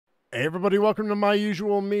Hey everybody, welcome to My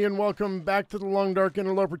Usual Me and welcome back to the Long Dark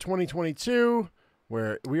Interloper 2022,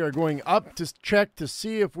 where we are going up to check to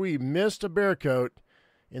see if we missed a bear coat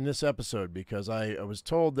in this episode, because I was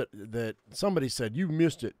told that somebody said you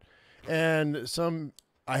missed it, and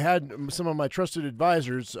I had some of my trusted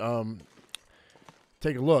advisors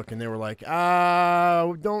take a look, and they were like,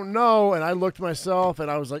 don't know, and I looked myself and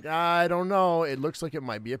I was like, I don't know, it looks like it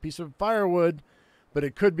might be a piece of firewood, but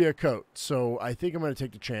it could be a coat. So I think I'm going to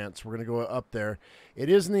take the chance. We're going to go up there. It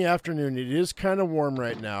is in the afternoon. It is kind of warm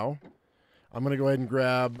right now. I'm going to go ahead and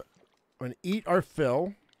I'm going to eat our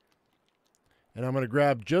fill. And I'm going to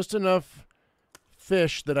grab just enough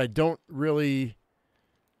fish that I don't really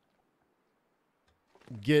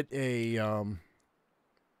get a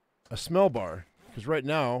smell bar. Because right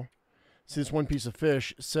now, see this one piece of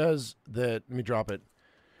fish says that, let me drop it.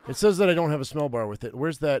 It says that I don't have a smell bar with it.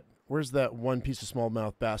 Where's that one piece of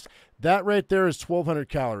smallmouth bass? That right there is 1,200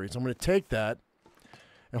 calories. I'm going to take that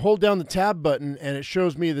and hold down the tab button, and it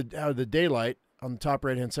shows me the daylight on the top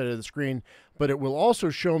right-hand side of the screen, but it will also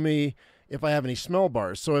show me if I have any smell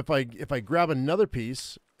bars. So if I grab another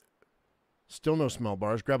piece, still no smell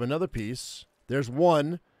bars, grab another piece, there's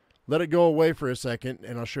one, let it go away for a second,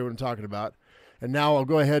 and I'll show you what I'm talking about. And now I'll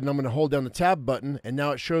go ahead and I'm going to hold down the tab button, and now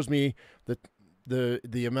it shows me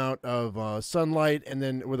the amount of sunlight and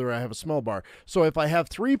then whether I have a smell bar. So if I have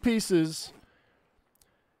 3 pieces,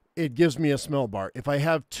 it gives me a smell bar. If I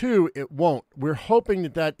have 2, it won't. We're hoping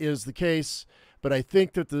that is the case, but I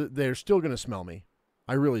think that they're still going to smell me.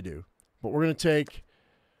 I really do. But we're going to take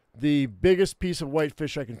the biggest piece of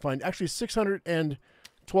whitefish I can find. Actually, 600 and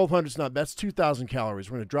 1,200 is not. That's 2,000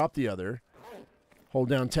 calories. We're going to drop the other. Hold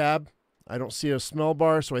down tab. I don't see a smell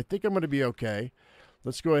bar, so I think I'm going to be okay.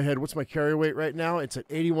 Let's go ahead. What's my carry weight right now? It's at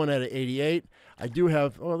 81 out of 88. I do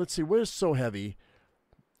have, let's see, what is so heavy?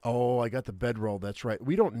 Oh, I got the bedroll. That's right.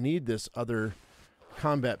 We don't need this other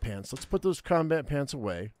combat pants. Let's put those combat pants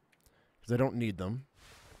away because I don't need them.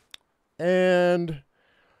 And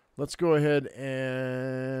let's go ahead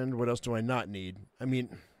and what else do I not need? I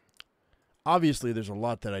mean, obviously there's a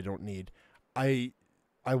lot that I don't need. I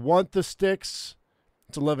want the sticks.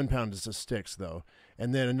 It's 11 pounds of sticks, though.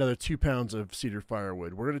 And then another 2 pounds of cedar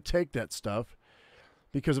firewood. We're going to take that stuff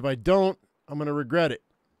because if I don't, I'm going to regret it.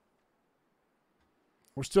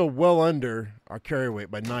 We're still well under our carry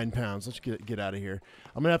weight by 9 pounds. Let's get out of here.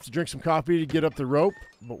 I'm going to have to drink some coffee to get up the rope,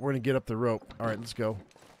 but we're going to get up the rope. All right, let's go.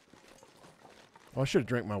 Oh, I should have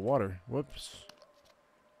drank my water. Whoops.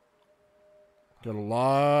 Got a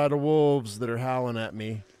lot of wolves that are howling at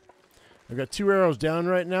me. I've got 2 arrows down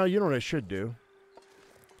right now. You know what I should do?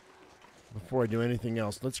 Before I do anything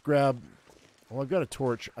else, let's grab, well, I've got a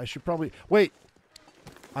torch. I should probably, wait,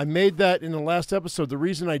 I made that in the last episode. The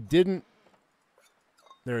reason I didn't,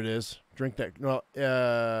 there it is. Drink that,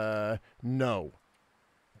 no.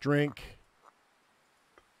 Drink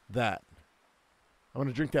that. I'm going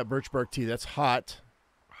to drink that birch bark tea. That's hot.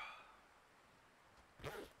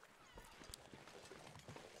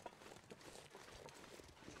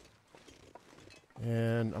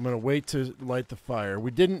 And I'm going to wait to light the fire.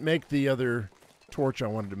 We didn't make the other torch I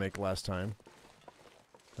wanted to make last time.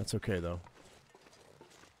 That's okay, though.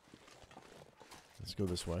 Let's go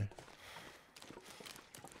this way.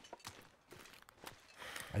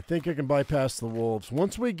 I think I can bypass the wolves.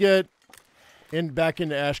 Once we get back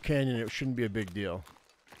into Ash Canyon, it shouldn't be a big deal.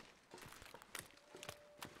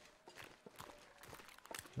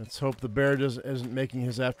 Let's hope the bear isn't making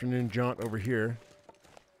his afternoon jaunt over here.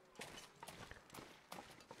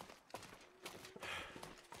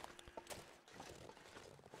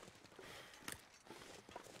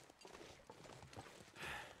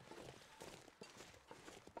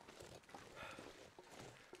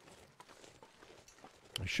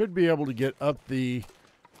 I should be able to get up the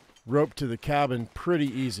rope to the cabin pretty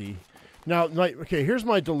easy. Now, okay, here's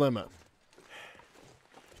my dilemma.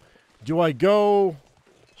 Do I go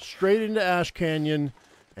straight into Ash Canyon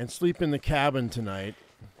and sleep in the cabin tonight?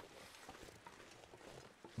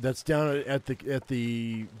 That's down at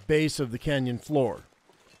the base of the canyon floor.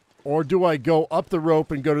 Or do I go up the rope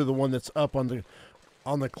and go to the one that's up on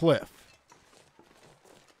the cliff?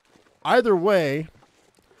 Either way,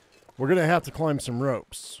 we're going to have to climb some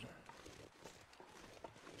ropes.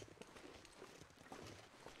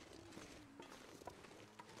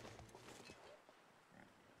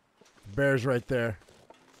 The bear's right there.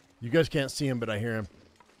 You guys can't see him, but I hear him.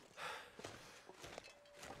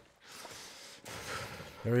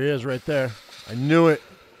 There he is right there. I knew it.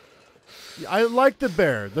 I like the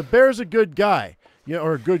bear. The bear's a good guy,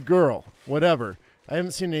 or a good girl, whatever. I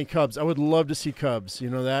haven't seen any cubs. I would love to see cubs. You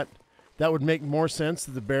know that? That would make more sense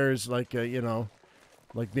that the bear is like,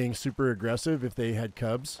 like being super aggressive if they had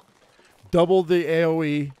cubs. Double the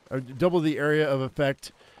AoE, or double the area of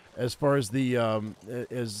effect as far as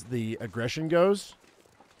the aggression goes.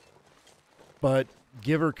 But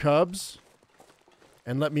give her cubs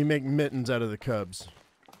and let me make mittens out of the cubs.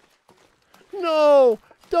 No!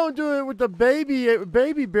 Don't do it with the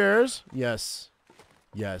baby bears. Yes.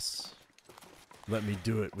 Yes. Let me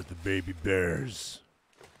do it with the baby bears.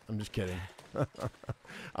 I'm just kidding.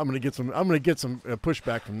 I'm gonna get some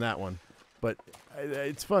pushback from that one, but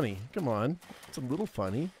it's funny. Come on, it's a little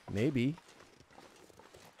funny, maybe,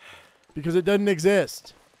 because it doesn't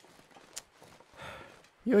exist.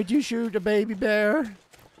 Would you shoot a baby bear?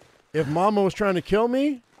 If Mama was trying to kill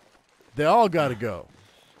me, they all gotta go.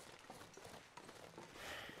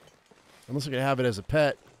 Unless I can have it as a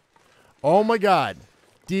pet. Oh my God,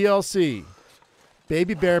 DLC,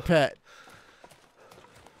 baby bear pet.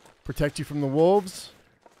 Protect you from the wolves.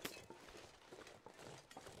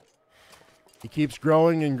 It keeps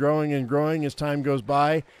growing and growing and growing as time goes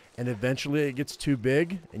by, and eventually it gets too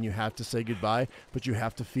big, and you have to say goodbye, but you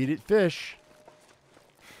have to feed it fish.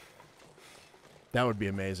 That would be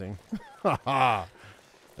amazing.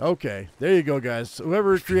 Okay, there you go, guys. So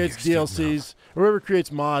whoever creates DLCs, whoever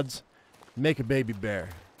creates mods, make a baby bear.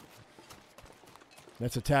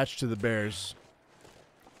 That's attached to the bears.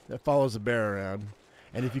 That follows the bear around.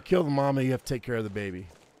 And if you kill the mama, you have to take care of the baby.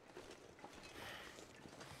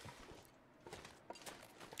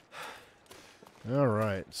 All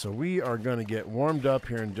right, so we are going to get warmed up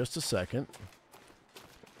here in just a second.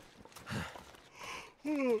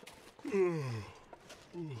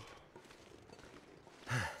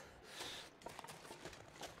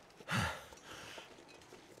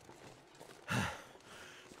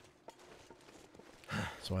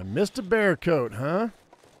 So I missed a bear coat, huh?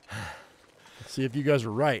 Let's see if you guys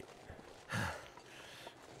are right.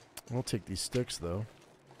 We'll take these sticks, though.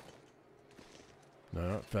 No,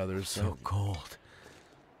 not feathers. So cold.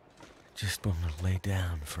 Just want to lay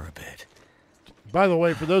down for a bit. By the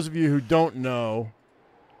way, for those of you who don't know,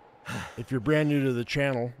 if you're brand new to the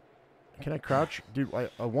channel, can I crouch? Dude,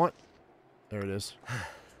 I want... There it is.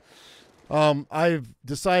 I've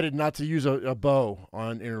decided not to use a bow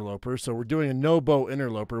on interloper, so we're doing a no-bow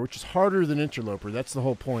interloper, which is harder than interloper. That's the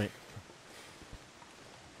whole point.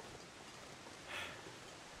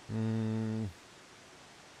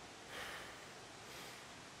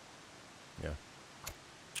 Yeah.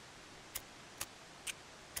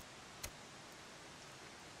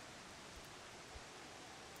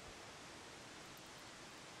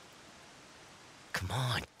 Come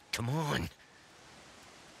on, come on.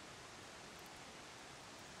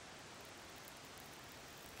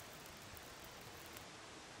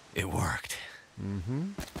 It worked. Mm-hmm.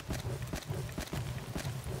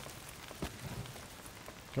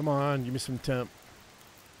 Come on, give me some temp.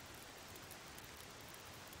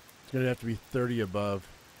 It's going to have to be 30 above.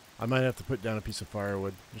 I might have to put down a piece of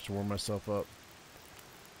firewood just to warm myself up.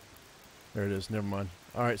 There it is. Never mind.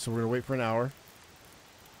 All right, so we're going to wait for an hour.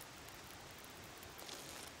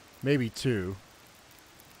 Maybe 2.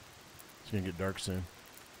 It's going to get dark soon.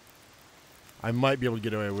 I might be able to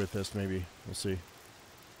get away with this, maybe. We'll see.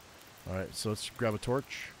 All right, so let's grab a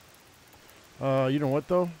torch. You know what,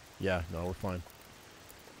 though? Yeah, no, we're fine.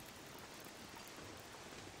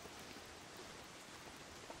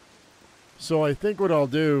 So I think what I'll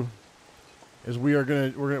do is we're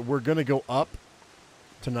gonna go up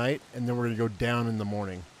tonight, and then we're gonna go down in the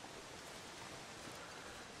morning.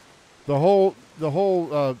 The whole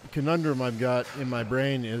conundrum I've got in my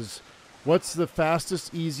brain is, what's the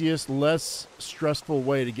fastest, easiest, less stressful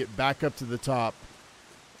way to get back up to the top?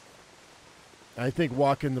 I think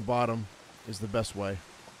walking the bottom is the best way.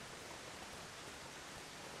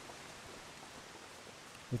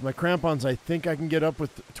 With my crampons, I think I can get up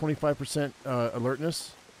with 25%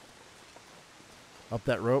 alertness up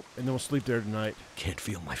that rope, and then we'll sleep there tonight. Can't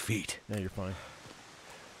feel my feet. Yeah, you're fine.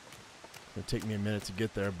 It'll take me a minute to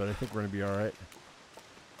get there, but I think we're going to be all right.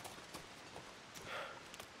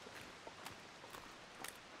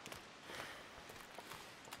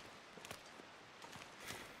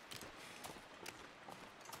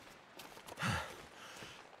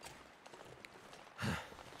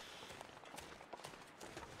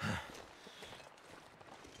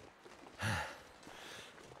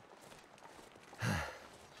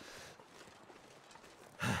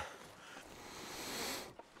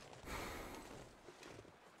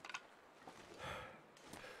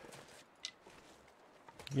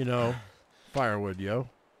 You know, firewood, yo.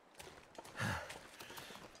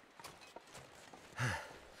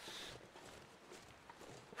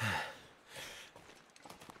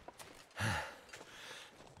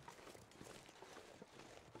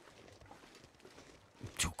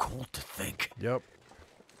 cold to think. Yep.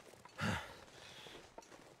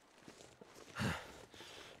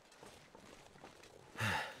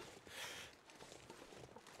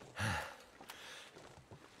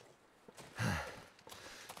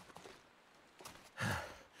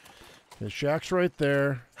 The shack's right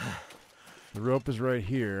there. The rope is right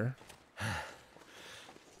here.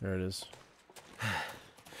 There it is.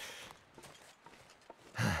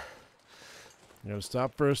 You gotta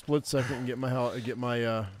stop for a split second and get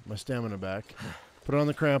my my stamina back. Put on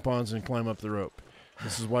the crampons and climb up the rope.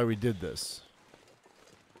 This is why we did this.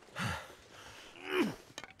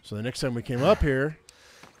 So the next time we came up here,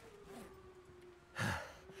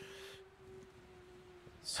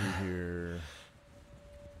 let's see here.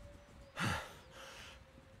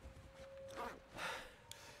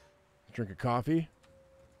 Drink a coffee.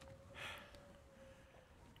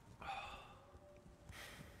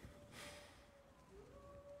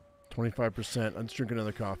 %. Let's drink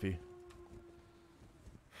another coffee.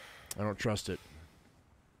 I don't trust it.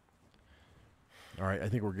 All right, I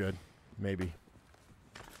think we're good. Maybe.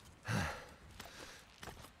 Am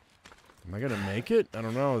I going to make it? I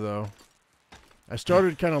don't know, though. I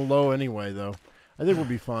started kind of low anyway, though. I think we'll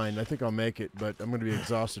be fine. I think I'll make it, but I'm going to be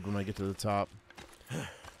exhausted when I get to the top.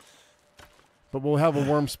 But we'll have a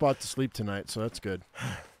warm spot to sleep tonight, so that's good.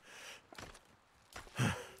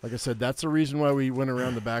 Like I said, that's the reason why we went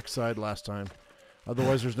around the backside last time.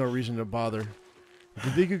 Otherwise, there's no reason to bother. If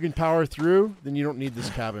you think you can power through, then you don't need this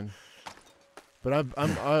cabin. But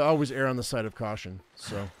I always err on the side of caution,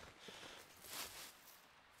 so.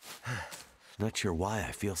 Not sure why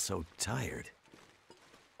I feel so tired.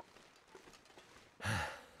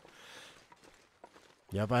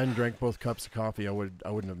 Yeah, if I hadn't drank both cups of coffee, I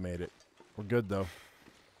wouldn't have made it. We're good, though.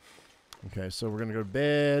 Okay, so we're going to go to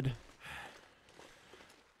bed.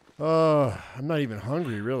 I'm not even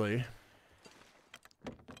hungry, really.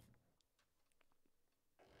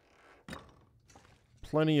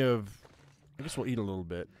 Plenty of... I guess we'll eat a little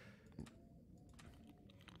bit.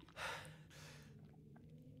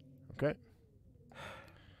 Okay.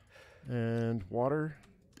 And water.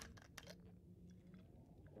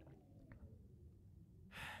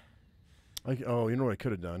 Oh, you know what I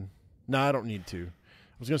could have done? No, I don't need to.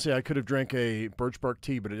 I was going to say I could have drank a birch bark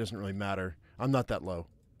tea, but it doesn't really matter. I'm not that low.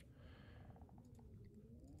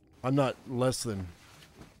 I'm not less than...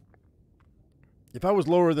 If I was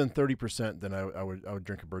lower than 30%, then I would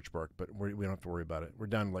drink a birch bark, but we don't have to worry about it. We're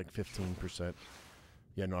down to like 15%.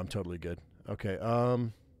 Yeah, no, I'm totally good. Okay,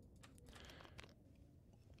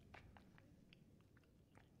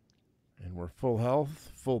 and we're full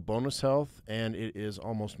health, full bonus health, and it is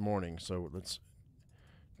almost morning, so let's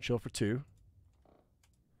chill for 2.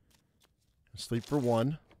 Sleep for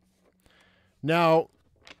 1. Now,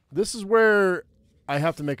 this is where I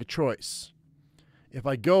have to make a choice. If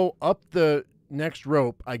I go up the next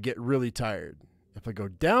rope, I get really tired. If I go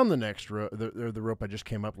down the next rope, the rope I just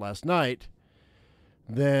came up last night,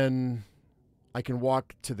 then I can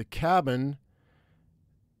walk to the cabin,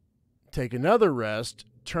 take another rest,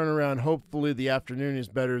 turn around. Hopefully the afternoon is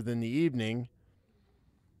better than the evening,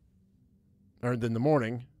 or than the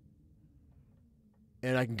morning.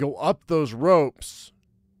 And I can go up those ropes.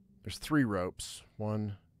 There's 3 ropes.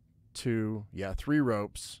 1, 2, yeah, 3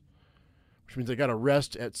 ropes. Which means I got to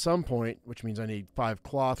rest at some point, which means I need 5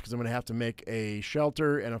 cloth because I'm going to have to make a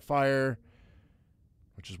shelter and a fire,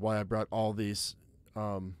 which is why I brought all these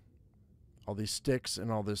sticks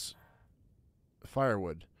and all this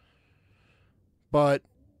firewood. But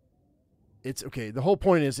it's okay. The whole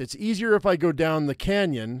point is it's easier if I go down the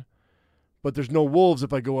canyon, but there's no wolves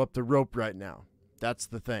if I go up the rope right now. That's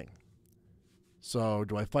the thing. So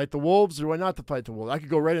do I fight the wolves or do I not fight the wolves? I could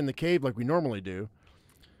go right in the cave like we normally do.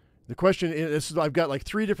 The question is, I've got like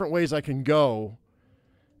 3 different ways I can go.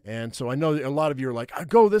 And so I know a lot of you are like,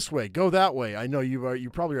 go this way, go that way. I know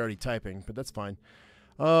you're probably already typing, but that's fine.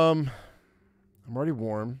 I'm already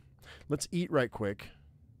warm. Let's eat right quick.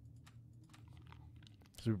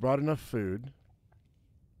 So we brought enough food.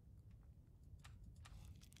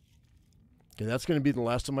 Okay, that's going to be the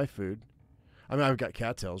last of my food. I mean, I've got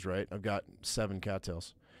cattails, right? I've got 7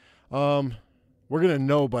 cattails. We're going to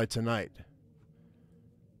know by tonight.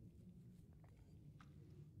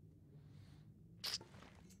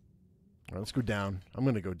 All right, let's go down. I'm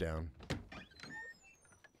going to go down.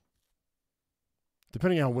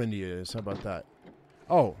 Depending on how windy it is. How about that?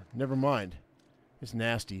 Oh, never mind. It's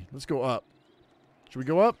nasty. Let's go up. Should we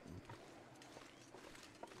go up?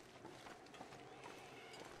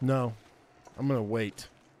 No. I'm going to wait.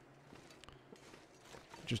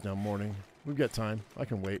 Just now morning. We've got time. I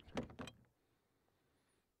can wait.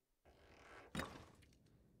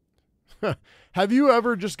 Have you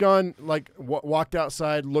ever just gone, like, walked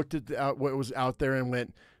outside, looked at what was out there and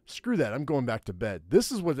went, screw that, I'm going back to bed?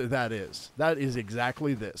 This is what that is. That is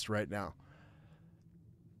exactly this right now.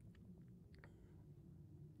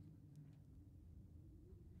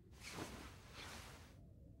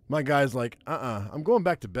 My guy's like, I'm going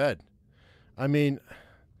back to bed. I mean,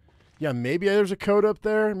 yeah, maybe there's a code up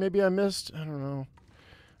there. Maybe I missed. I don't know.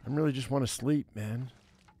 I really just want to sleep, man.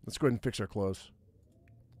 Let's go ahead and fix our clothes.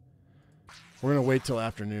 We're going to wait till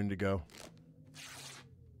afternoon to go.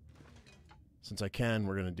 Since I can,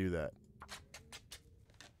 we're going to do that.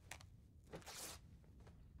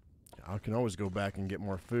 I can always go back and get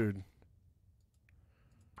more food.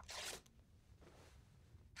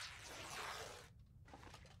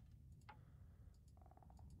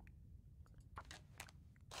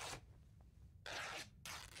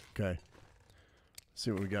 Okay. Let's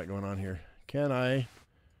see what we got going on here. Can I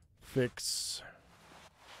fix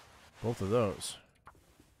both of those?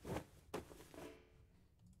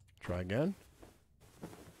 Try again.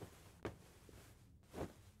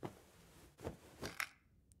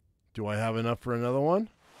 Do I have enough for another one?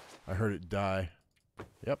 I heard it die.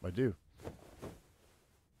 Yep, I do.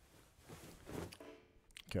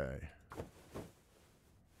 Okay.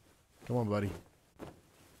 Come on, buddy.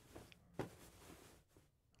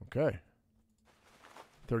 Okay.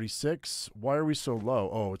 36. Why are we so low?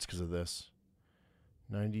 Oh, it's because of this.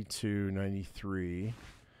 92, 93,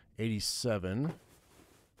 87.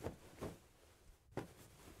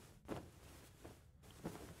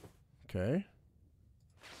 Okay.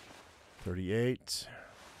 38.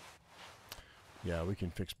 Yeah, we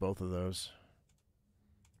can fix both of those.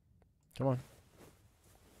 Come on.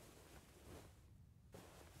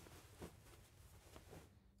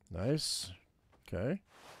 Nice. Okay.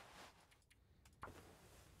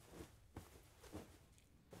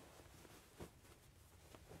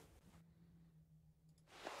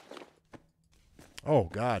 Oh,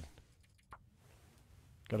 God.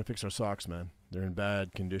 Got to fix our socks, man. They're in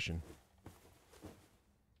bad condition.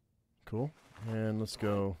 Cool. And let's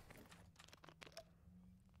go.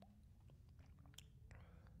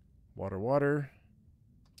 Water, water.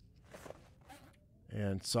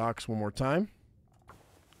 And socks one more time.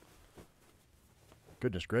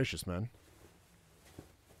 Goodness gracious, man.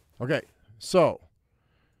 Okay, so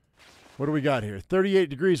what do we got here? 38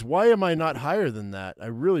 degrees. Why am I not higher than that? I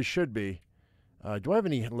really should be. Do I have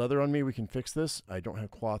any leather on me? We can fix this. I don't have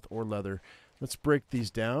cloth or leather. Let's break these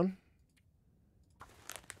down.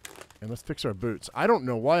 And let's fix our boots. I don't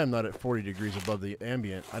know why I'm not at 40 degrees above the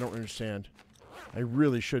ambient. I don't understand. I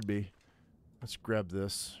really should be. Let's grab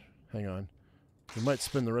this. Hang on. We might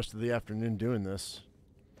spend the rest of the afternoon doing this.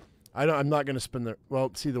 I'm not going to spend the... Well,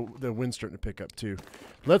 see, the wind's starting to pick up, too.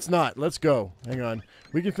 Let's not. Let's go. Hang on.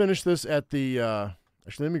 We can finish this at the...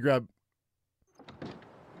 actually, let me grab...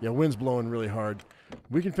 Yeah, wind's blowing really hard.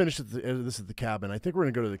 We can finish this at the cabin. I think we're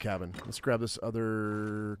going to go to the cabin. Let's grab this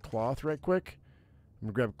other cloth right quick. I'm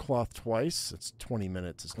going to grab cloth twice. It's 20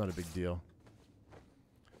 minutes. It's not a big deal.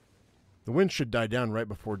 The wind should die down right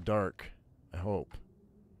before dark. I hope.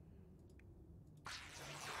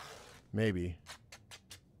 Maybe.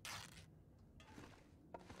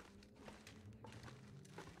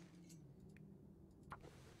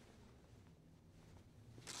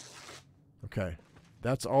 Okay.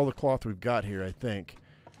 That's all the cloth we've got here, I think.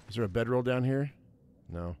 Is there a bedroll down here?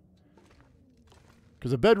 No.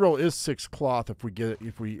 Because a bedroll is 6 cloth if we get it,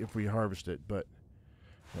 if we harvest it, but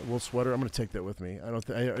that wool sweater, I'm going to take that with me. I don't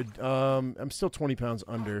think I'm still 20 pounds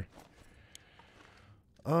under.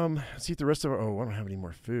 Let's eat the rest of our... Oh, I don't have any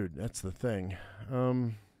more food. That's the thing.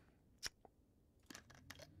 I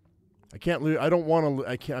can't lose... I don't want to...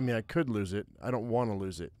 I can't... I mean, I could lose it. I don't want to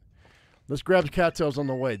lose it. Let's grab the cattails on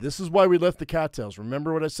the way. This is why we left the cattails.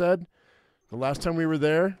 Remember what I said? The last time we were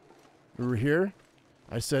there, we were here,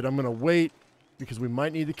 I said I'm going to wait because we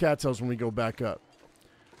might need the cattails when we go back up.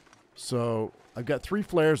 So I've got 3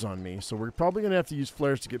 flares on me, so we're probably going to have to use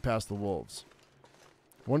flares to get past the wolves.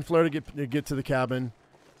 1 flare to get to the cabin,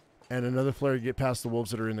 and another flare to get past the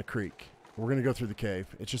wolves that are in the creek. We're going to go through the cave.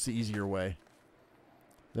 It's just the easier way.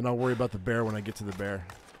 Then I'll worry about the bear when I get to the bear.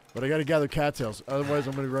 But I got to gather cattails, otherwise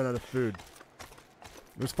I'm going to run out of food.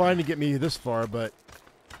 It was fine to get me this far, but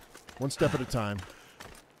one step at a time.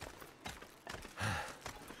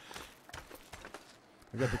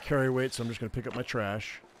 I got the carry weight, so I'm just going to pick up my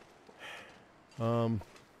trash.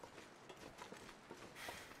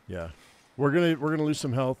 Yeah, we're gonna lose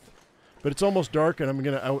some health, but it's almost dark, and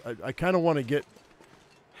I kind of want to get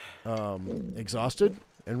exhausted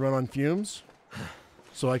and run on fumes,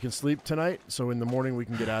 so I can sleep tonight. So in the morning we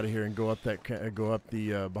can get out of here and go up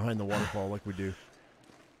the behind the waterfall like we do.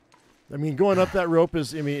 I mean, going up that rope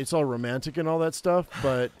is, I mean, it's all romantic and all that stuff,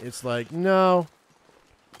 but it's like, no.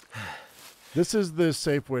 This is the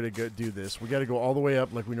safe way to do this. We got to go all the way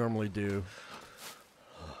up like we normally do.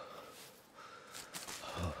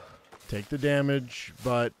 Take the damage,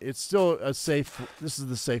 but it's still a safe, this is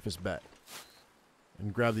the safest bet.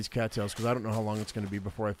 And grab these cattails, because I don't know how long it's going to be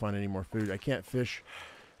before I find any more food. I can't fish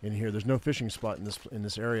in here. There's no fishing spot in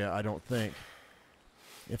this area, I don't think.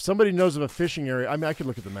 If somebody knows of a fishing area, I mean, I could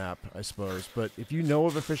look at the map, I suppose. But if you know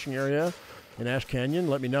of a fishing area in Ash Canyon,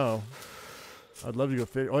 let me know. I'd love to go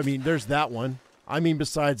fish. Oh, I mean, there's that one. I mean,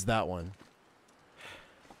 besides that one.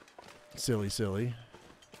 Silly, silly.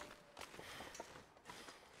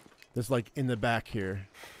 There's like in the back here.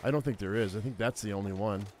 I don't think there is. I think that's the only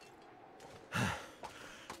one.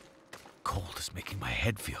 Cold is making my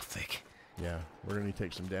head feel thick. Yeah, we're going to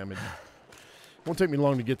take some damage. Won't take me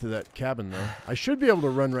long to get to that cabin, though. I should be able to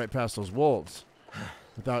run right past those wolves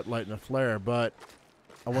without lighting a flare, but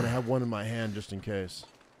I want to have one in my hand just in case.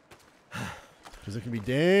 Because it can be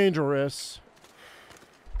dangerous.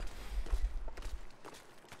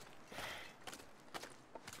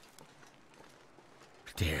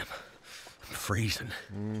 Damn, I'm freezing.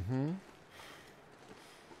 Mm-hmm.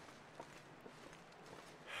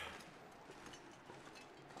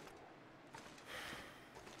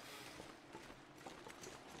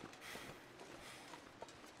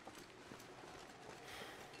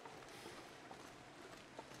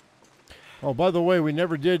 Oh, by the way, we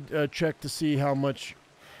never did check to see how much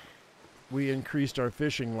we increased our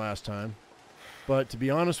fishing last time. But to be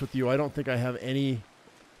honest with you, I don't think I have any...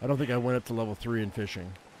 I don't think I went up to level 3 in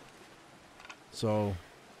fishing. So,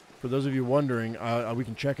 for those of you wondering, we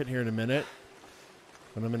can check it here in a minute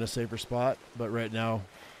when I'm in a safer spot. But right now,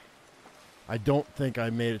 I don't think I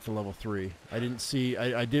made it to level 3. I didn't see...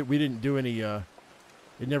 we didn't do any... it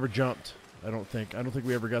never jumped, I don't think. I don't think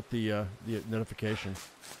we ever got the notification.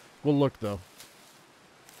 We'll look, though.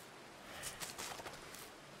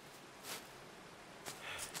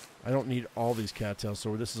 I don't need all these cattails,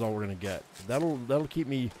 so this is all we're going to get. That'll keep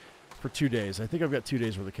me for 2 days. I think I've got 2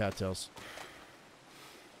 days worth of cattails.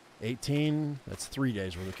 18, that's 3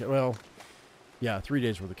 days worth of well, yeah, 3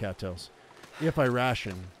 days worth of cattails. If I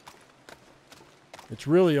ration. It's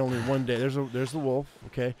really only 1 day. There's the wolf.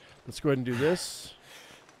 Okay, let's go ahead and do this.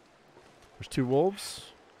 There's 2 wolves.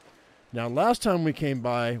 Now, last time we came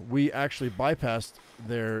by, we actually bypassed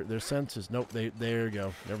their senses. Nope, there you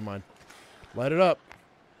go. Never mind. Light it up.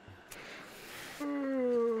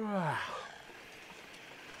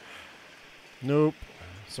 Nope.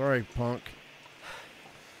 Sorry, punk.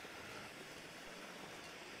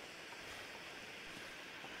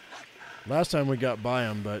 Last time we got by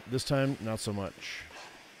them, but this time, not so much.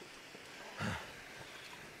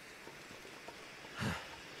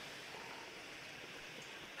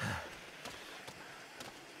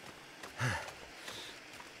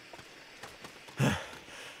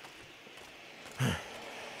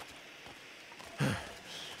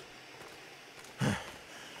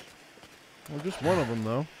 Well, just one of them,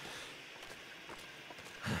 though.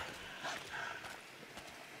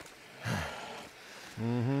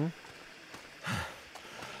 Mm-hmm.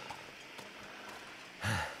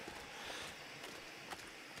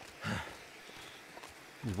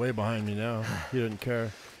 He's way behind me now. He didn't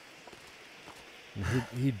care.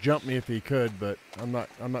 He'd jump me if he could, but I'm not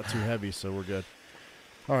too heavy, so we're good.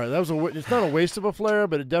 All right, that was it's not a waste of a flare,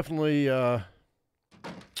 but it definitely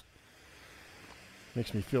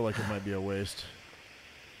makes me feel like it might be a waste.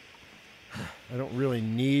 I don't really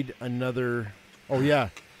need another... Oh, yeah.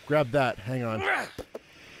 Grab that. Hang on.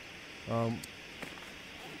 I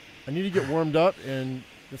need to get warmed up, and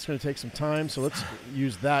it's going to take some time, so let's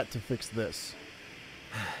use that to fix this.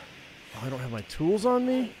 Oh, I don't have my tools on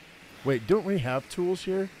me? Wait, don't we have tools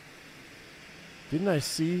here? Didn't I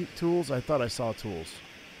see tools? I thought I saw tools.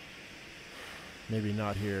 Maybe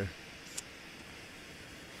not here.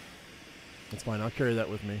 That's fine. I'll carry that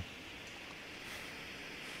with me.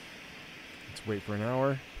 Let's wait for an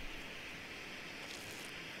hour.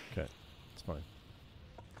 Okay. It's fine.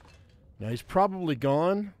 Now, he's probably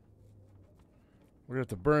gone. We're going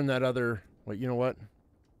to have to burn that other... Wait, you know what?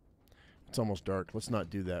 It's almost dark. Let's not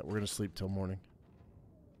do that. We're going to sleep till morning.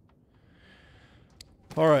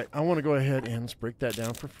 All right. I want to go ahead and let's break that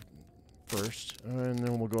down first. And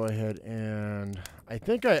then we'll go ahead and... I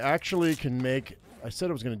think I actually can make... I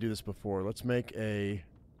said I was going to do this before. Let's make a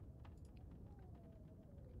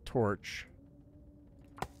torch.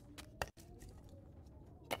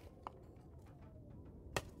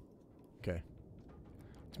 Okay.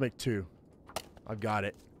 Let's make 2. I've got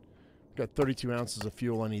it. Got 32 ounces of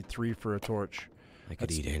fuel. I need 3 for a torch. I could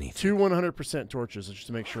eat anything. 2 100% torches just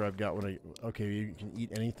to make sure I've got what I... Okay, you can eat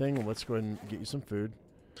anything. Well, let's go ahead and get you some food.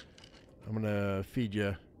 I'm going to feed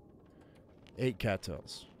you 8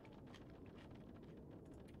 cattails.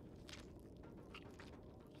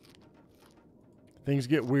 Things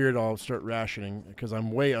get weird, I'll start rationing because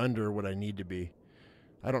I'm way under what I need to be.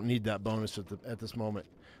 I don't need that bonus at this moment.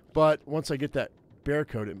 But once I get that bear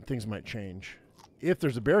coat, things might change. If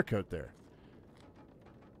there's a bear coat there.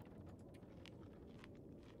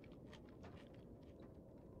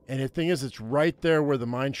 And the thing is, it's right there where the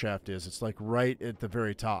mine shaft is. It's like right at the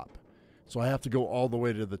very top. So I have to go all the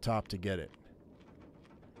way to the top to get it.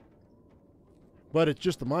 But it's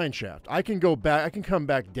just the mine shaft. I can go back. I can come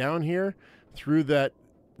back down here through that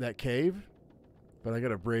cave. But I got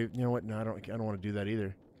to brave. You know what? No, I don't want to do that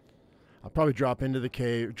either. I'll probably drop into the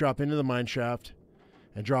cave, drop into the mine shaft,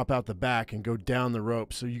 and drop out the back and go down the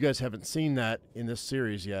rope. So you guys haven't seen that in this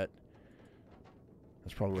series yet.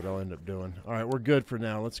 That's probably what I'll end up doing. All right, we're good for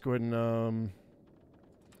now. Let's go ahead and...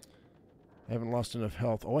 I haven't lost enough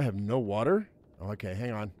health. Oh, I have no water? Oh, okay,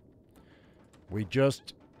 hang on. We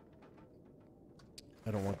just...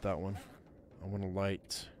 I don't want that one. I want to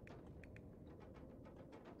light...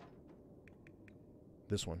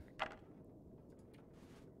 this one.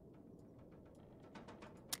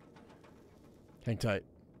 Hang tight.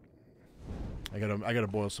 I gotta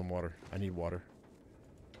boil some water. I need water.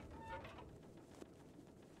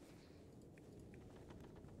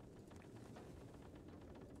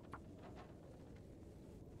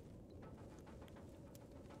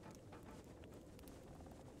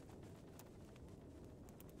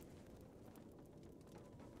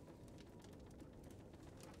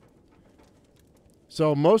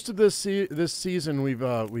 So most of this season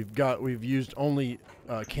we've used only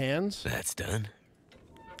cans. That's done.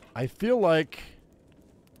 I feel like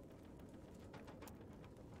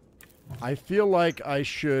I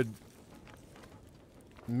should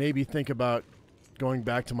maybe think about going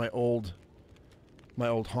back to my old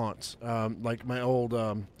haunts. Like my old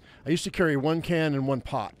I used to carry 1 can and 1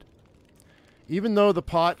 pot. Even though the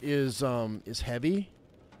pot is heavy,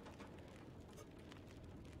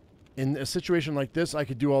 in a situation like this, I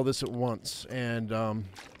could do all this at once. And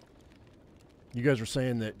you guys were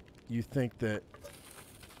saying that you think that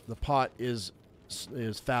the pot is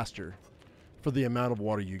faster for the amount of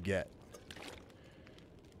water you get.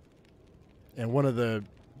 And one of the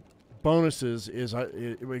bonuses is I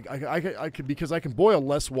could, because I can boil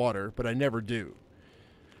less water, but I never do.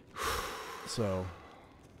 So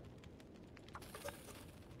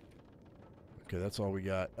okay, that's all we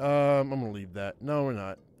got. I'm gonna leave that. No, we're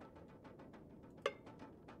not.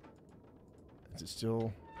 Is it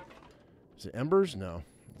still... Is it embers? No.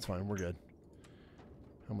 It's fine. We're good.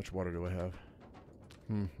 How much water do I have?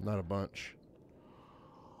 Not a bunch.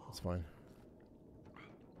 That's fine.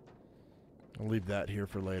 I'll leave that here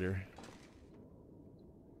for later.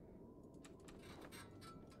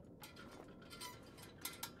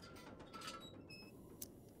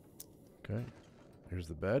 Okay. Here's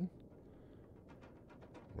the bed.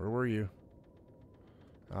 Where were you?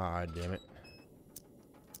 Ah, damn it.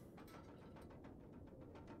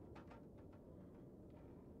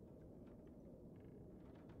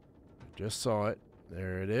 Just saw it.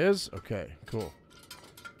 There it is. Okay, cool.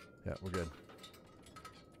 Yeah, we're good.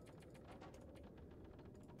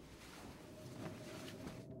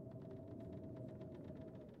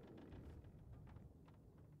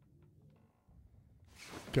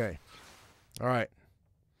 Okay. All right.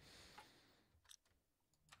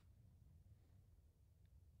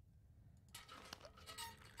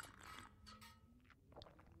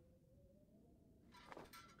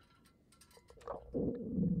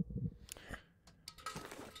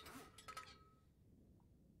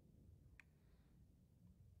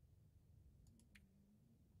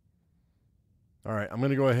 All right, I'm going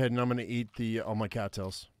to go ahead and I'm going to eat all my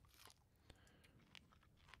cattails.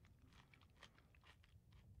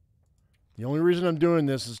 The only reason I'm doing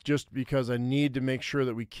this is just because I need to make sure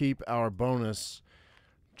that we keep our bonus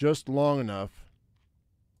just long enough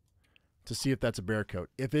to see if that's a bear coat.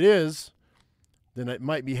 If it is, then it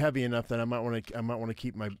might be heavy enough that I might want to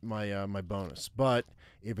keep my bonus. But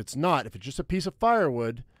if it's not, if it's just a piece of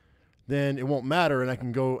firewood, then it won't matter, and I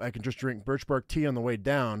can just drink birch bark tea on the way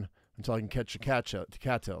down until I can catch the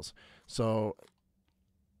cattails. So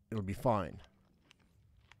it'll be fine.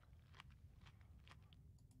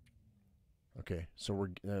 Okay, so we're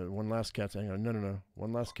one last cattail. Hang on, no.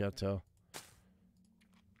 One last cattail.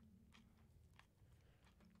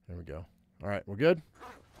 There we go. All right, we're good.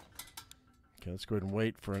 Okay, let's go ahead and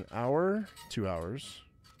wait for an hour, 2 hours.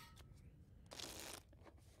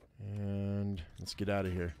 And let's get out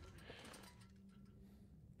of here.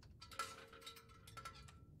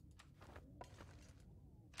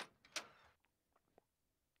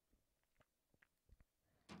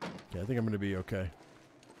 Okay, I think I'm going to be okay.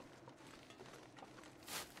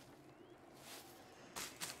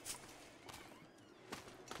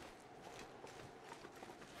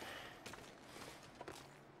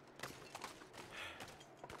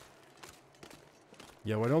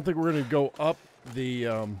 Yeah, well, I don't think we're going to go up the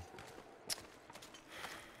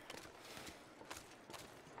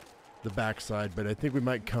backside, but I think we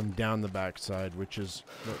might come down the backside, which is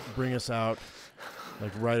bring us out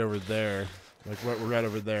like right over there, like right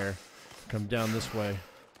over there. Come down this way.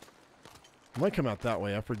 You might come out that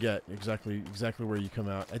way. I forget exactly where you come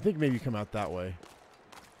out. I think maybe you come out that way.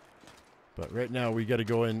 But right now we got to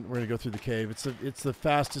go in. We're gonna go through the cave. It's the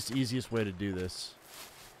fastest, easiest way to do this.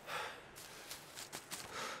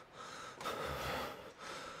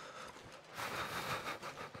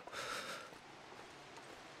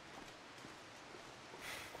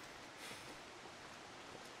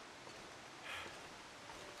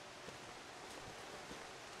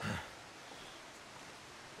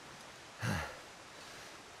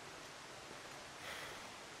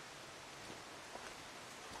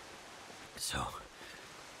 So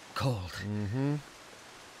cold. Mm-hmm.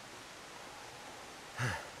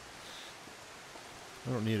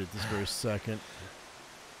 I don't need it this very second.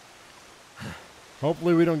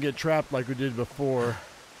 Hopefully we don't get trapped like we did before.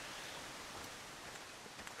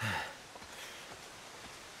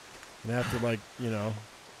 And have to, like, you know,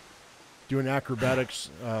 do an acrobatics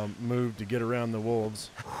move to get around the wolves.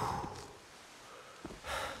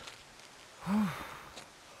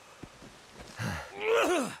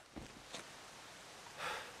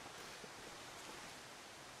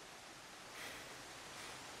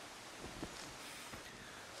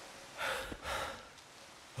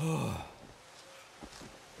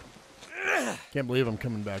 Can't believe I'm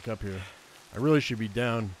coming back up here. I really should be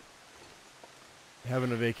down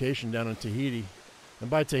having a vacation down in Tahiti. And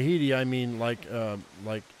by Tahiti, I mean like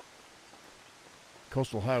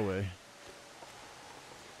Coastal Highway.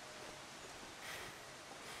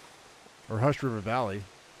 Or Hush River Valley.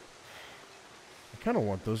 I kind of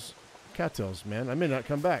want those cattails, man. I may not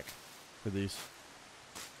come back for these.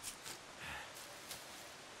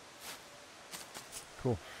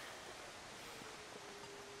 Cool.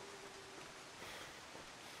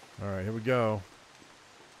 All right, here we go.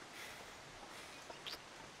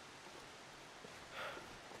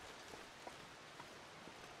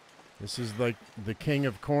 This is like the king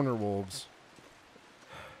of corner wolves.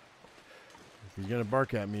 If he's gonna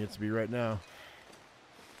bark at me, it's to be right now.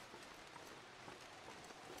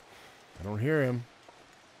 I don't hear him.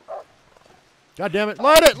 God damn it!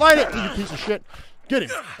 Light it! Light it! You piece of shit! Get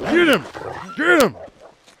him! Get him! Get him!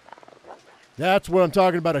 That's what I'm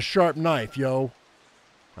talking about, a sharp knife, yo.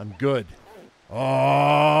 I'm good.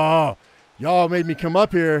 Oh! Y'all made me come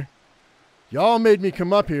up here. Y'all made me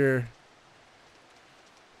come up here.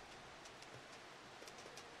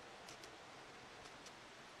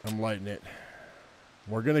 I'm lighting it.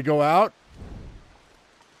 We're gonna go out.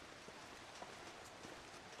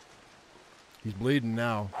 He's bleeding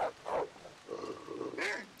now.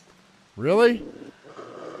 Really?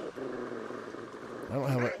 I don't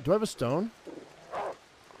have a... Do I have a stone?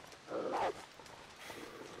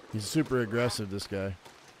 He's super aggressive, this guy.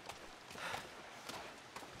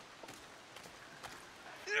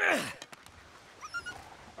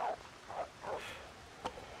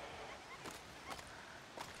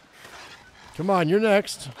 Come on, you're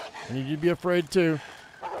next. I need you to be afraid too.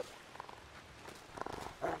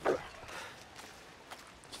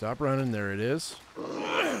 Stop running. There it is.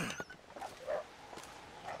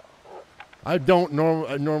 I don't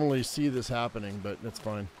normally see this happening, but that's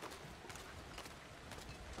fine.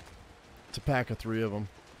 It's a pack of 3 of them.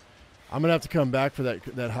 I'm gonna have to come back for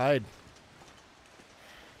that hide.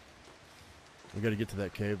 We got to get to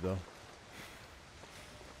that cave though.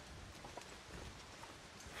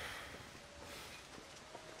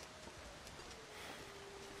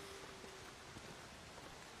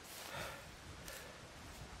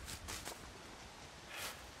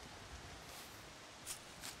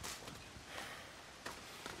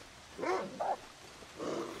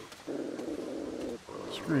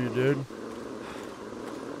 Screw you, dude.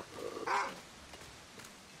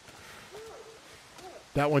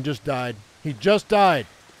 That one just died. He just died.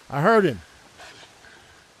 I heard him.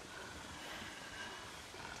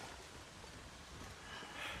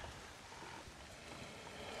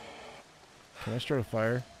 Can I start a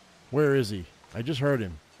fire? Where is he? I just heard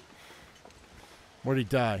him. Where'd he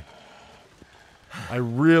die? I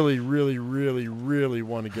really, really, really, really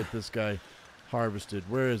want to get this guy harvested.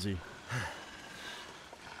 Where is he?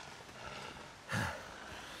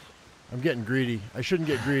 I'm getting greedy. I shouldn't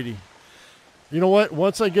get greedy. You know what?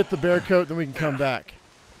 Once I get the bear coat, then we can come back.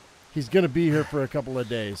 He's going to be here for a couple of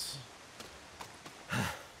days.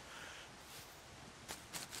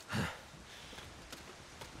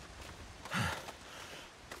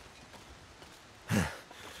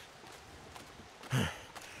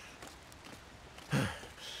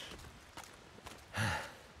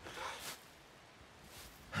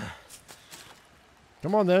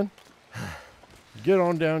 Come on then. Get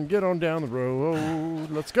on down the road.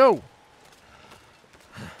 Let's go.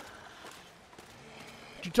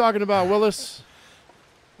 What you talking about, Willis?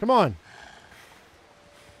 Come on.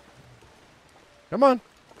 Come on.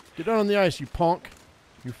 Get down on the ice, you punk.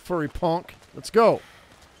 You furry punk. Let's go.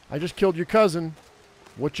 I just killed your cousin.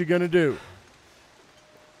 What you gonna do?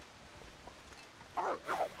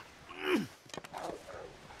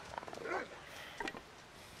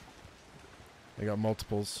 They got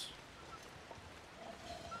multiples.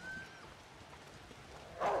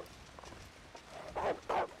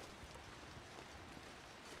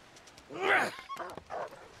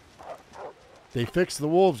 They fixed the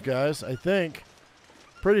wolves, guys, I think.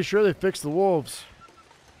 Pretty sure they fixed the wolves.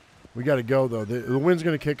 We got to go, though. The wind's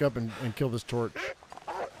going to kick up and kill this torch.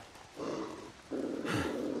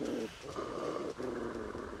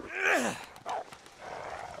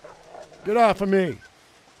 Get off of me,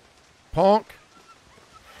 punk.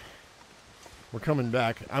 We're coming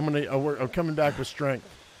back. I'm coming back with strength.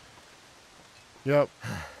 Yep.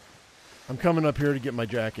 I'm coming up here to get my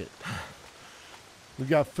jacket. We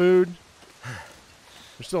got food.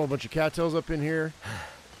 There's still a bunch of cattails up in here.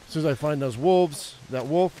 As soon as I find those wolves, that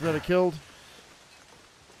wolf that I killed,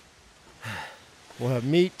 we'll have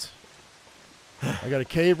meat. I got a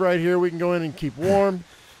cave right here we can go in and keep warm.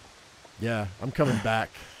 Yeah, I'm coming back.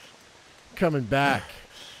 Coming back.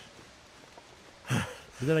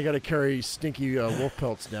 But then I got to carry stinky wolf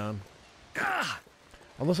pelts down.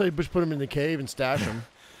 Unless I just put them in the cave and stash them,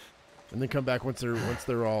 and then come back once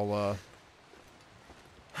they're all.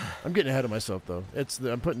 I'm getting ahead of myself though.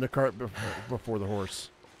 I'm putting the cart before the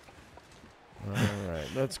horse. All right,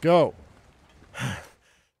 let's go.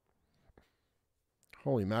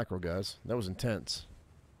 Holy mackerel, guys, that was intense.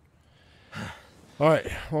 All right,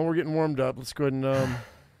 well we're getting warmed up. Let's go ahead and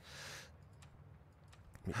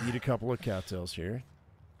eat a couple of cattails here.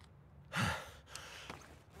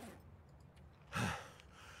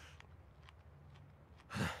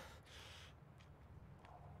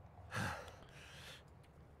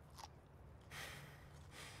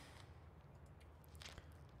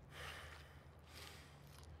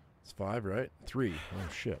 It's 5, right? 3.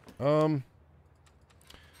 Oh shit.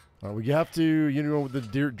 We have to, with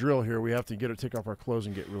the drill here, we have to take off our clothes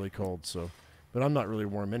and get really cold. So, but I'm not really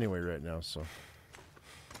warm anyway right now, so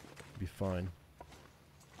be fine.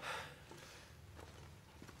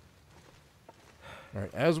 All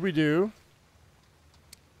right, as we do,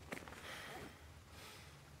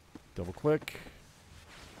 double click.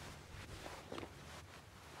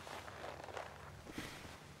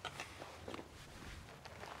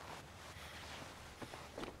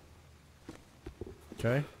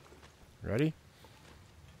 Okay, ready?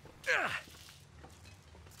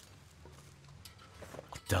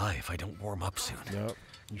 I'll die if I don't warm up soon. Yep,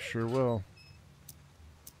 you sure will.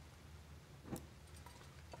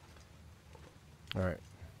 All right.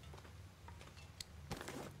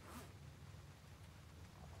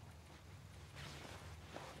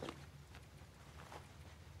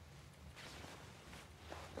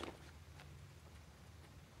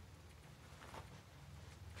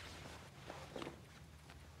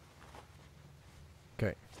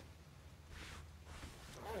 Okay.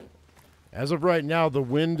 As of right now, the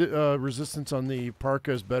wind resistance on the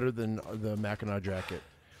parka is better than the Mackinac jacket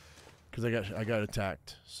because I got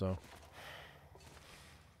attacked. So.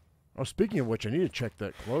 Oh, speaking of which, I need to check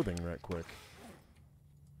that clothing right quick.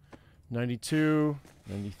 92,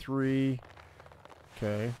 93.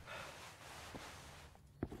 Okay.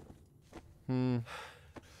 I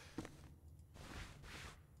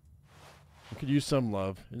could use some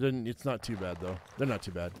love. It's not too bad though. They're not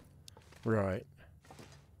too bad. We're all right.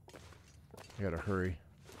 I gotta hurry.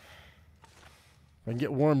 If I can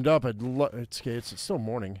get warmed up, I'd love. It's okay. It's still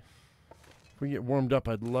morning. If we get warmed up,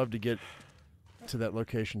 I'd love to get to that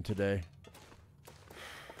location today.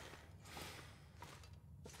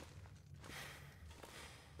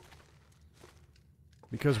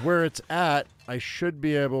 Because where it's at, I should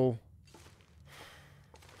be able...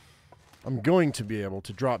 I'm going to be able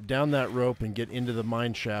to drop down that rope and get into the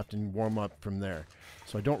mine shaft and warm up from there.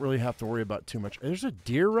 So I don't really have to worry about too much. There's a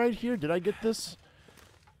deer right here. Did I get this?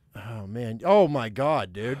 Oh, man. Oh, my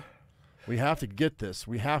God, dude. We have to get this.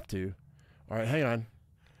 We have to. All right, hang on.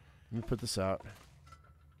 Let me put this out.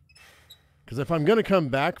 Because if I'm going to come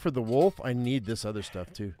back for the wolf, I need this other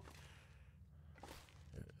stuff too.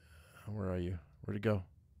 Where are you? Where'd it go?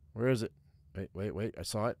 Where is it? Wait. I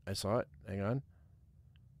saw it. Hang on.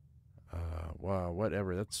 Wow,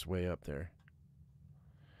 whatever. That's way up there.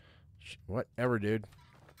 Whatever, dude.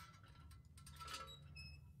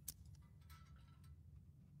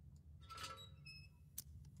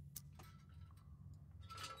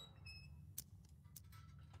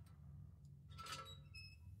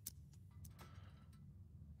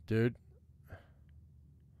 Dude.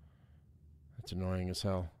 That's annoying as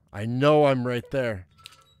hell. I know I'm right there.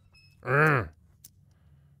 Urgh.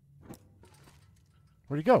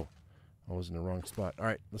 Where'd he go? I was in the wrong spot. All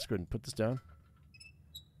right, let's go ahead and put this down.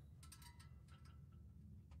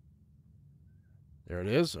 There it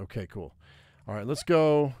is. Okay, cool. All right, let's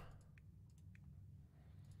go.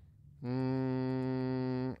 Hour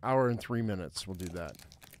and 3 minutes. We'll do that.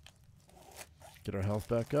 Get our health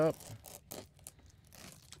back up.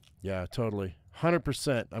 Yeah, totally.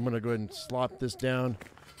 100%. I'm going to go ahead and slop this down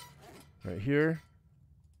right here.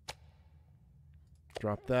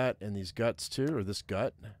 Drop that and these guts too, or this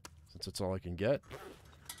gut, since that's all I can get.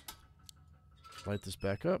 Light this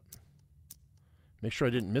back up. Make sure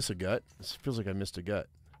I didn't miss a gut. This feels like I missed a gut.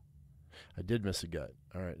 I did miss a gut.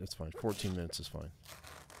 All right, that's fine. 14 minutes is fine.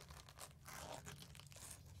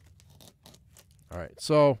 All right,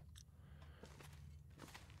 so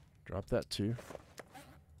drop that too.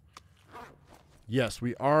 Yes,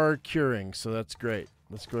 we are curing, so that's great.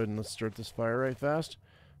 Let's go ahead and let's start this fire right fast.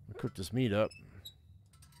 We'll cook this meat up.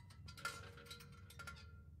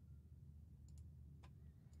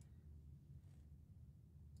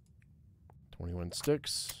 $21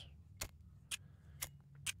 sticks.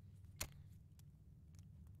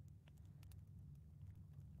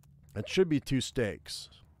 That should be 2 steaks.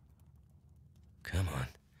 Come on.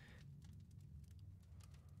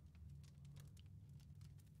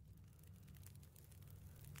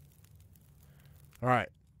 All right.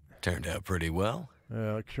 Turned out pretty well.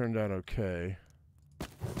 It turned out okay.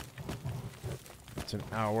 It's an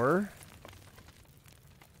hour.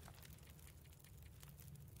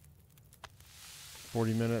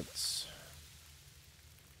 $40 minutes.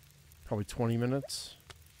 Probably 20 minutes.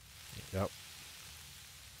 Yep.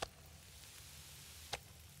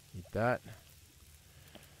 Eat that.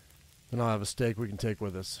 Then I'll have a steak we can take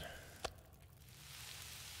with us.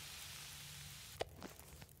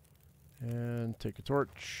 And take a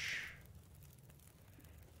torch.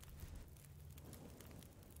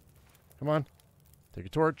 Come on. Take a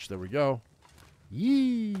torch. There we go.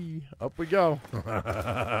 Yee! Up we go.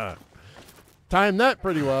 Timed that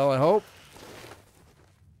pretty well, I hope.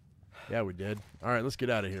 Yeah, we did. All right, let's get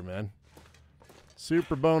out of here, man.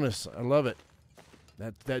 Super bonus. I love it.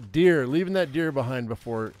 That deer, leaving that deer behind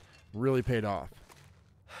before really paid off.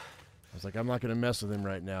 I was like, I'm not going to mess with him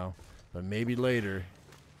right now, but maybe later.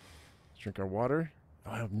 Let's drink our water.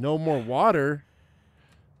 Oh, I have no more water.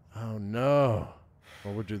 Oh, no.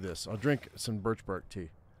 Well, we'll do this. I'll drink some birch bark tea.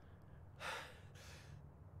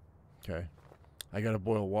 Okay. I got to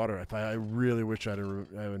boil water. I really wish I had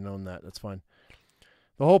known that. That's fine.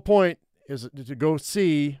 The whole point is to go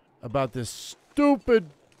see about this stupid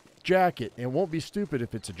jacket. And it won't be stupid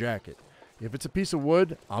if it's a jacket. If it's a piece of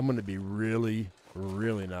wood, I'm going to be really,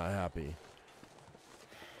 really not happy.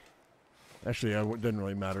 Actually, it doesn't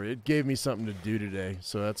really matter. It gave me something to do today,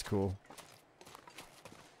 so that's cool.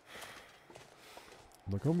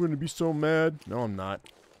 Like, I'm going to be so mad. No, I'm not.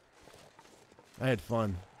 I had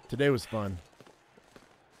fun. Today was fun.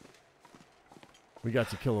 We got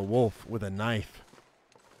to kill a wolf with a knife.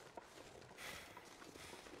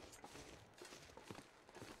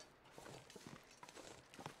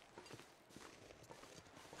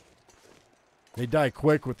 They die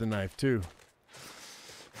quick with the knife, too.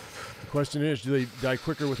 The question is, do they die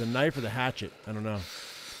quicker with a knife or the hatchet? I don't know.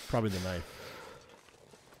 Probably the knife.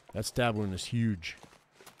 That stab wound is huge.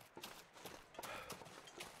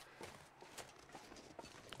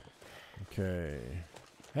 Okay.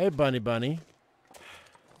 Hey, bunny.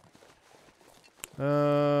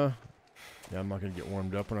 Yeah, I'm not going to get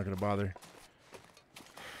warmed up. We're not going to bother.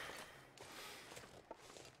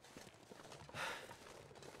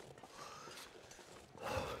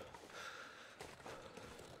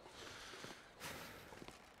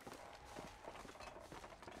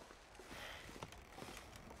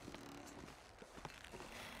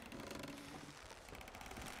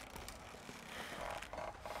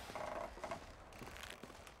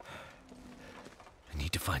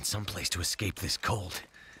 Find some place to escape this cold.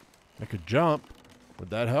 I could jump.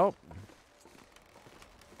 Would that help?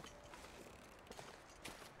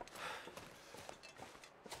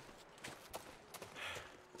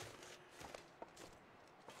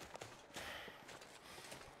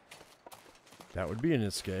 That would be an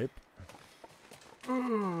escape.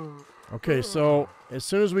 Okay, so as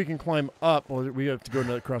soon as we can climb up, well, we have to go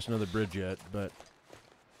across another bridge yet, but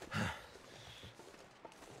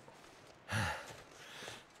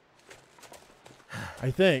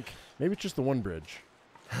I think maybe it's just the one bridge.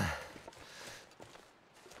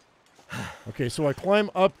 Okay, so I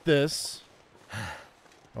climb up this.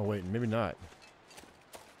 Oh wait, maybe not.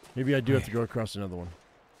 Maybe I do have to go across another one.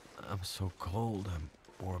 I'm so cold, I'm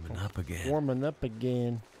warming up again. Warming up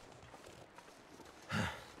again.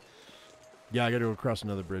 Yeah, I got to go across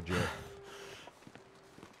another bridge yet.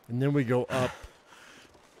 And then we go up.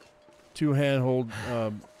 Two hand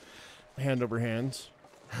over hands.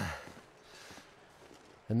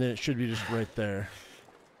 And then it should be just right there.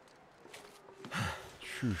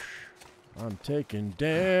 Shoosh. I'm taking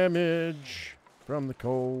damage from the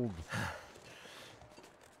cold.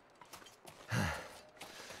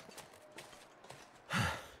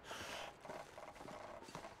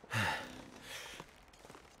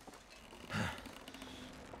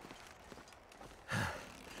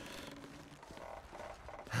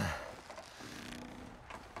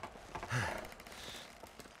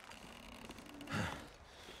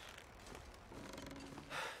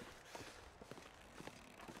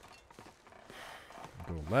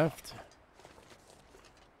 Go left.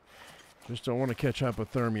 Just don't want to catch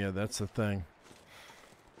hypothermia, that's the thing.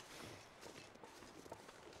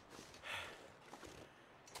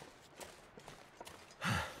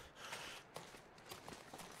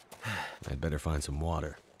 I'd better find some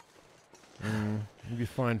water. You'll be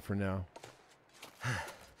fine for now.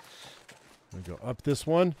 We go up this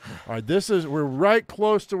one. All right, we're right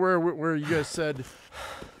close to where you guys said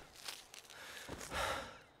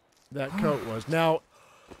that coat was. Now,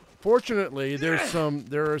 fortunately, there are some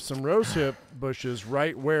rosehip bushes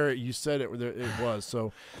right where you said it was.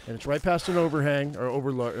 So, and it's right past an overhang or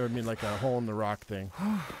like a hole in the rock thing.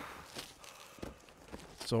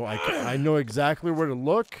 So I know exactly where to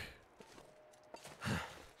look.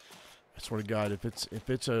 I swear to God, if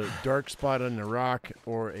it's a dark spot on the rock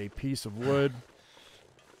or a piece of wood,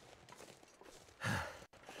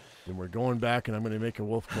 then we're going back and I'm going to make a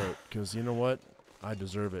wolf coat because you know what? I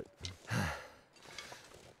deserve it.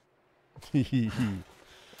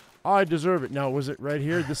 I deserve it. Now, was it right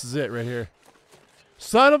here? This is it right here.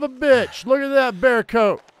 Son of a bitch! Look at that bear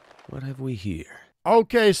coat. What have we here?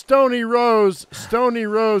 Okay, Stony Rose. Stony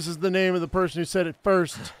Rose is the name of the person who said it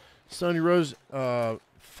first. Stony Rose 7.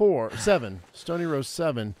 Stony Rose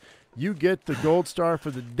 7. You get the gold star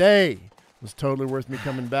for the day. It was totally worth me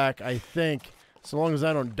coming back, I think. So long as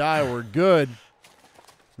I don't die, we're good.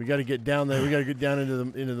 We got to get down there. We got to get down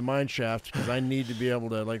into the mine shaft because I need to be able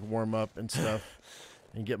to like warm up and stuff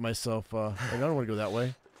and get myself. I don't want to go that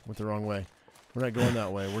way. Went the wrong way. We're not going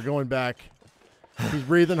that way. We're going back. He's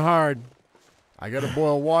breathing hard. I got to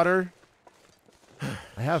boil water.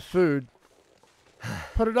 I have food.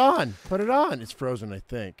 Put it on. Put it on. It's frozen, I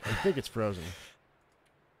think. I think it's frozen.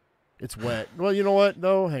 It's wet. Well, you know what?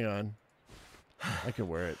 No, hang on. I can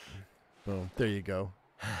wear it. Boom. There you go.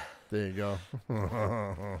 There you go.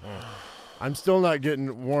 I'm still not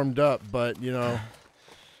getting warmed up, but, you know.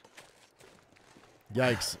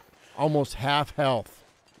 Yikes. Almost half health.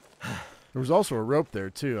 There was also a rope there,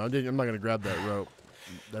 too. I'm not going to grab that rope.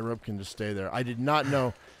 That rope can just stay there. I did not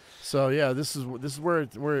know. So, yeah, this is where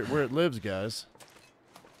it lives, guys.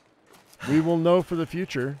 We will know for the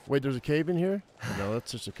future. Wait, there's a cave in here? No,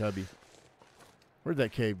 that's just a cubby. Where'd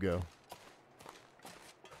that cave go?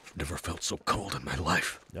 Never felt so cold in my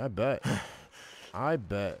life. Yeah, I bet. I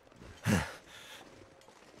bet.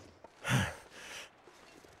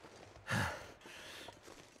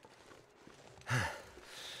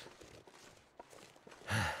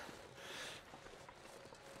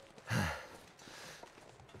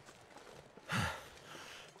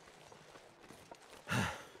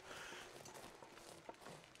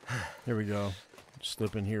 Here we go. Just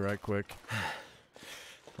slip in here right quick.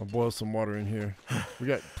 I'll boil some water in here. We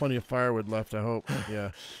got plenty of firewood left, I hope.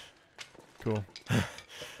 Yeah. Cool.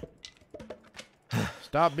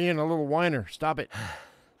 Stop being a little whiner. Stop it.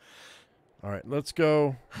 All right, let's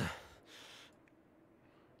go.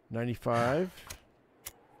 95.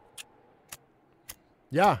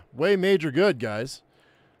 Yeah, way major good, guys.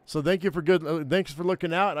 So thank you for thanks for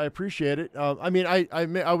looking out. I appreciate it. I mean,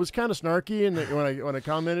 I was kind of snarky when I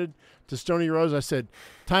commented to Stony Rose. I said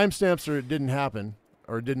timestamps or it didn't happen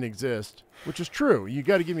or it didn't exist, which is true. You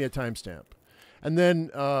got to give me a timestamp. And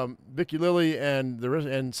then Vicky Lily and the rest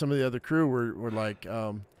and some of the other crew were like,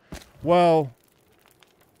 well,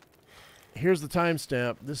 here's the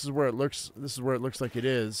timestamp. This is where it looks. This is where it looks like it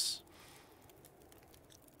is.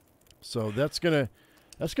 So that's gonna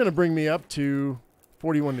bring me up to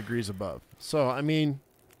 41 degrees above. So, I mean,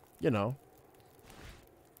 you know,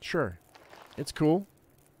 sure, it's cool.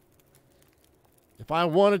 If I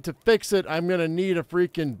wanted to fix it, I'm going to need a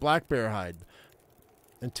freaking black bear hide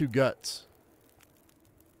and 2 guts.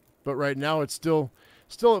 But right now it's still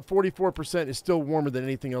at 44%. It's still warmer than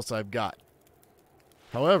anything else I've got.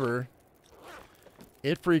 However,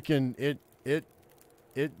 it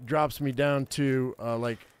drops me down to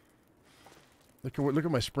like, look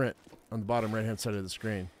at my sprint on the bottom right hand side of the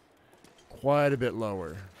screen. Quite a bit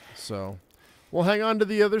lower. So we'll hang on to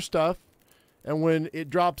the other stuff. And when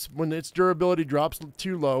its durability drops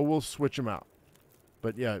too low, we'll switch them out.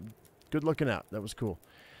 But yeah, good looking out. That was cool.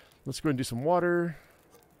 Let's go ahead and do some water.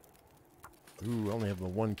 Ooh, I only have the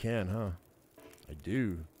 1 can, huh? I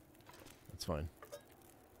do. That's fine.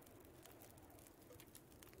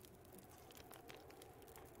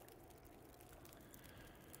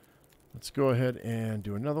 Let's go ahead and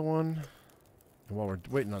do another one. And while we're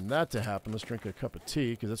waiting on that to happen, let's drink a cup of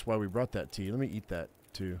tea, because that's why we brought that tea. Let me eat that,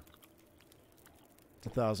 too.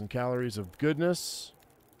 1,000 calories of goodness.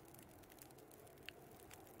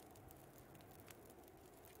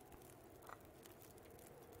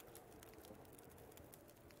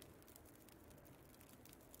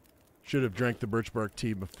 Should have drank the birch bark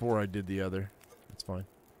tea before I did the other. That's fine.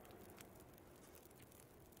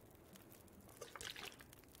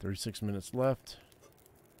 36 minutes left.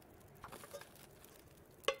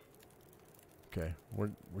 Okay,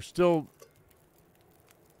 we're still.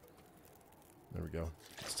 There we go.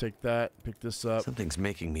 Let's take that, pick this up. Something's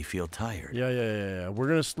making me feel tired. Yeah. We're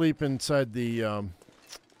gonna sleep inside the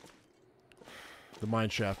mine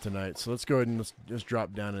shaft tonight. So let's go ahead and let's just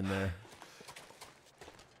drop down in there.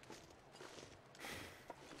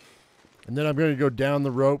 And then I'm going to go down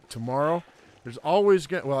the rope tomorrow. There's always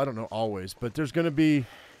well, I don't know always, but there's going to be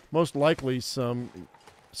most likely some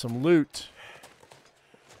loot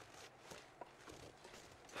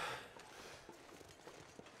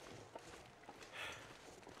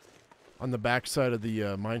on the back side of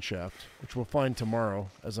the mine shaft, which we'll find tomorrow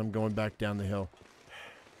as I'm going back down the hill.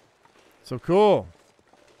 So cool.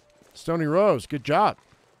 Stony Rose, good job.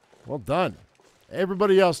 Well done.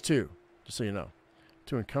 Everybody else too, just so you know.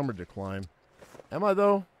 Too encumbered to climb. Am I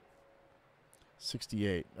though?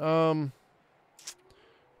 68. Let's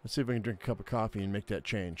see if I can drink a cup of coffee and make that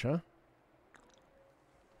change, huh?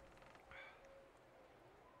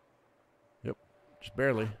 Yep, just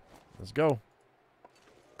barely. Let's go.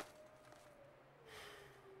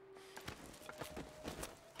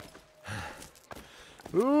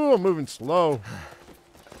 Ooh, I'm moving slow.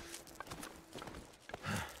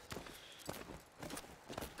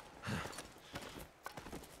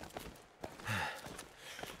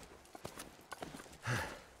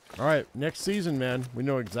 All right, next season, man. We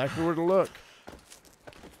know exactly where to look.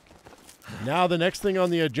 Now the next thing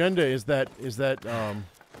on the agenda is that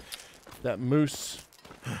moose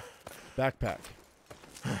backpack.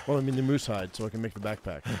 Well, I mean the moose hide, so I can make the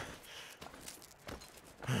backpack.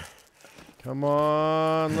 Come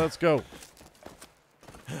on, let's go.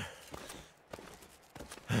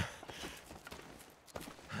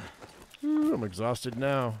 Ooh, I'm exhausted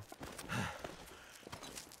now.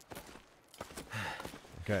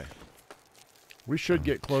 Okay. We should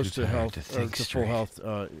get close to health, to full health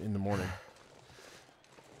in the morning.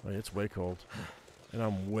 Oh, it's way cold. And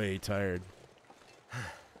I'm way tired.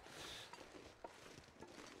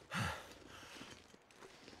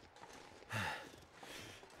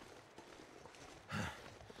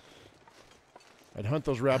 I'd hunt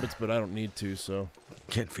those rabbits, but I don't need to, so.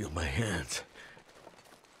 Can't feel my hands.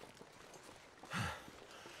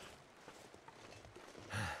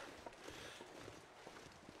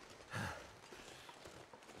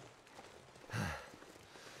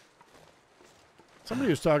 Somebody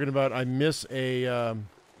was talking about I miss a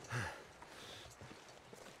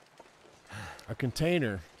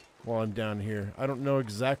container while I'm down here. I don't know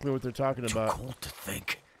exactly what they're talking about. Too cold to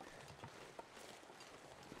think.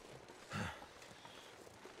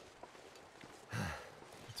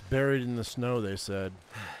 It's buried in the snow, they said.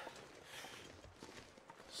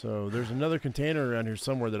 So there's another container around here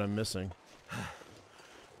somewhere that I'm missing.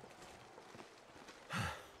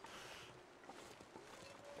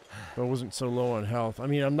 But I wasn't so low on health. I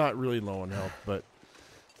mean, I'm not really low on health, but...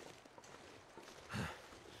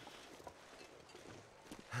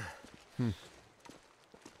 Yeah,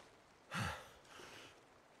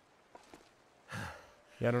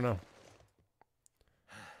 I don't know.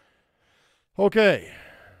 Okay.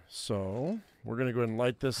 So, we're going to go ahead and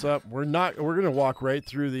light this up. We're going to walk right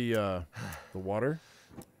through the water.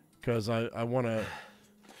 Because I want to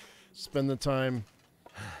spend the time...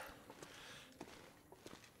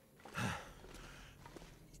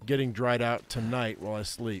 getting dried out tonight while I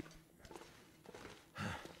sleep.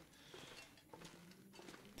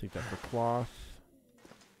 Take that for cloth.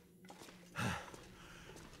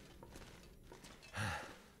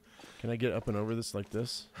 Can I get up and over this like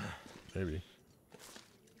this? Maybe.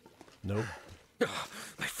 Nope.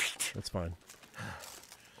 My feet. That's fine.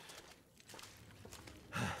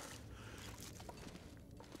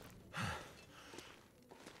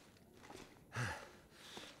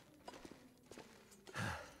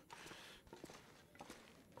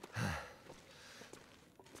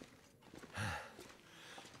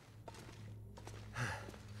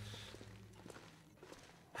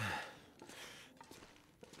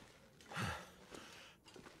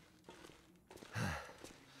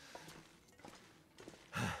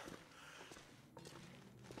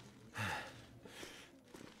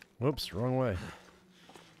 Whoops, wrong way.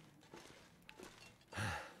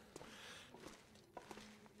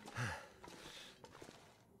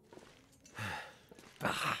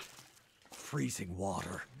 Freezing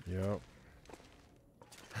water. Yep.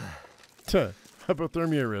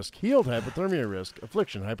 Hypothermia risk. Healed hypothermia risk.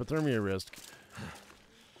 Affliction hypothermia risk.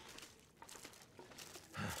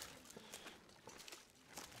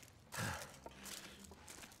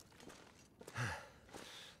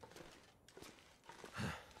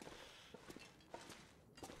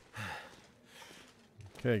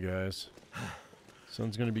 Okay, guys.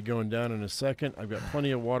 Sun's going to be going down in a second. I've got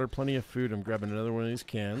plenty of water, plenty of food. I'm grabbing another one of these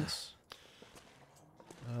cans.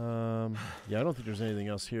 Yeah, I don't think there's anything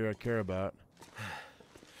else here I care about.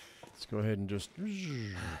 Let's go ahead and just...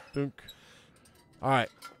 Dunk. All right.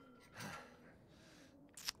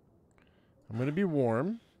 I'm going to be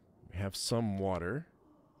warm. We have some water.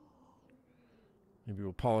 Maybe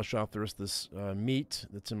we'll polish off the rest of this meat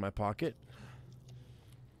that's in my pocket.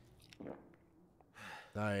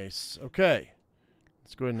 Nice. Okay.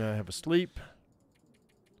 Let's go ahead and have a sleep.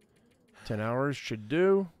 10 hours should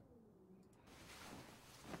do.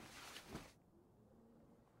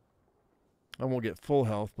 I won't get full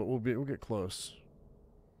health, but we'll get close.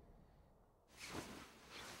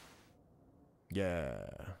 Yeah.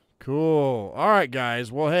 Cool. All right,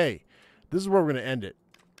 guys. Well, hey, this is where we're going to end it.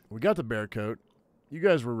 We got the bear coat. You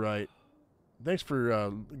guys were right. Thanks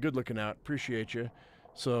for good looking out. Appreciate you.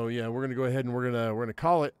 So yeah, we're gonna go ahead and we're gonna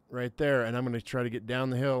call it right there, and I'm gonna try to get down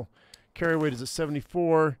the hill. Carry weight is at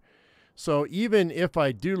 74. So even if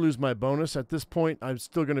I do lose my bonus at this point, I'm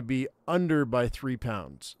still gonna be under by 3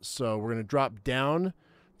 pounds. So we're gonna drop down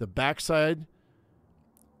the backside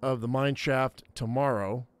of the mine shaft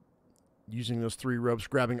tomorrow, using those 3 ropes,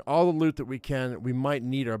 grabbing all the loot that we can. We might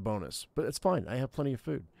need our bonus, but it's fine. I have plenty of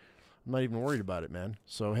food. I'm not even worried about it, man.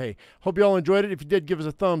 So, hey, hope you all enjoyed it. If you did, give us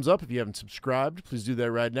a thumbs up. If you haven't subscribed, please do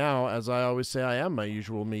that right now. As I always say, I am my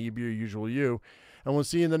usual me. You be your usual you. And we'll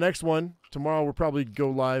see you in the next one. Tomorrow, we'll probably go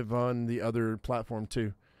live on the other platform,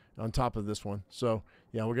 too, on top of this one. So,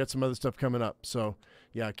 yeah, we'll get some other stuff coming up. So,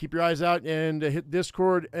 yeah, keep your eyes out and hit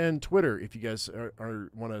Discord and Twitter if you guys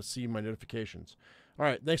want to see my notifications. All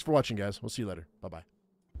right, thanks for watching, guys. We'll see you later. Bye-bye.